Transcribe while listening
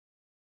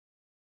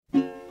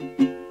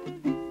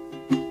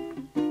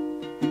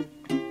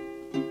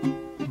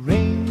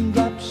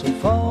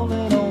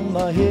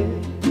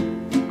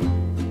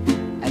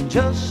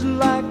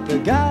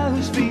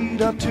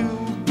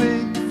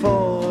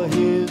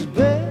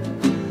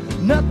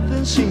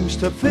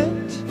to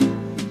fit.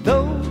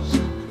 Those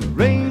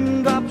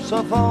raindrops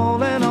are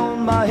falling on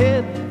my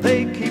head,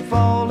 they keep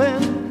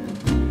falling.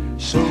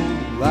 So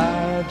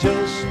I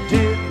just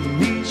did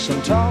me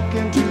some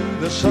talking to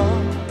the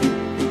sun,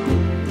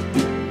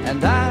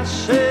 and I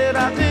said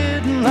I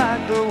didn't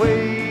like the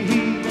way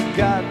he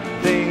got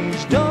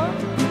things done,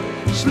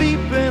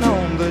 sleeping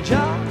on the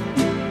job.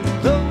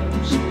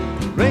 Those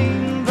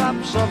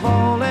raindrops are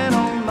falling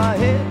on my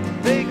head,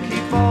 they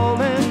keep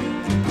falling.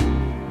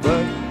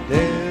 But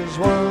there's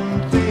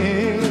one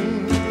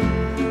thing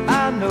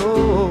I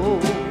know,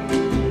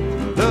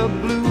 the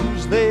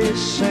blues they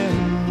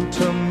send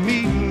to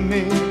meet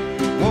me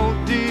won't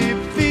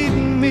defeat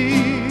me.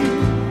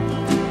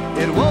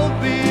 It won't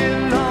be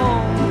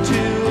long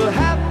till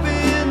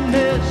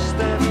happiness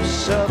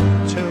steps up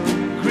to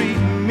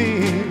greet me.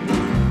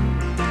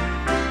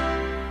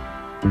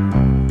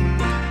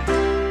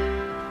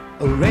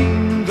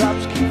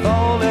 Raindrops keep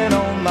falling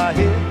on my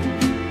head,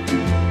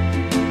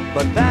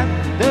 but that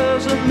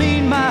doesn't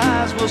mean my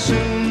eyes will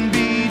soon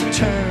be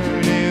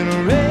turning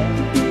red.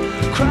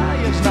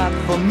 Crying's not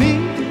for me,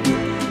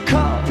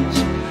 'cause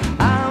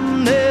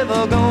I'm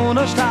never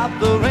gonna stop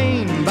the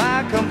rain by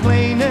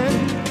complaining,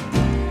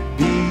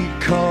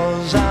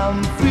 because I'm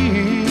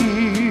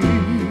free.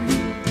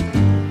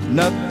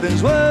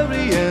 Nothing's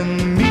worrying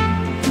me.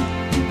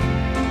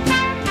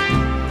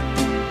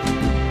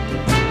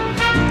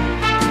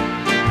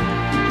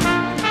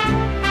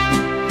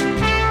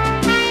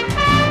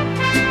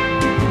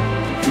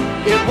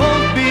 It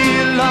won't be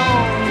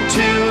long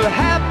till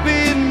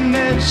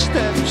happiness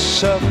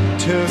steps up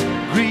to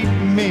greet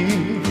me.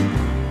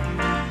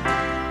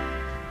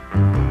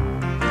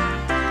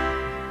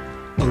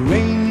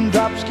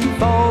 Raindrops keep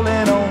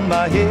falling on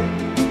my head,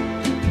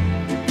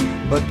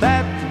 but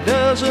that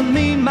doesn't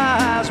mean my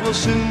eyes will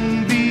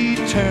soon be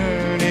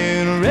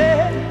turning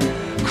red.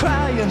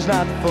 Crying's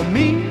not for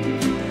me,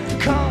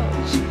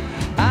 'cause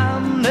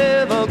I'm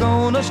never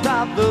gonna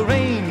stop the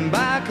rain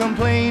by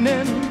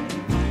complaining,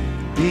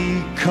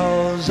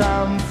 because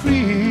I'm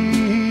free.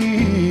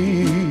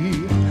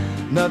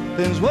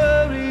 Nothing's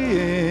worrying.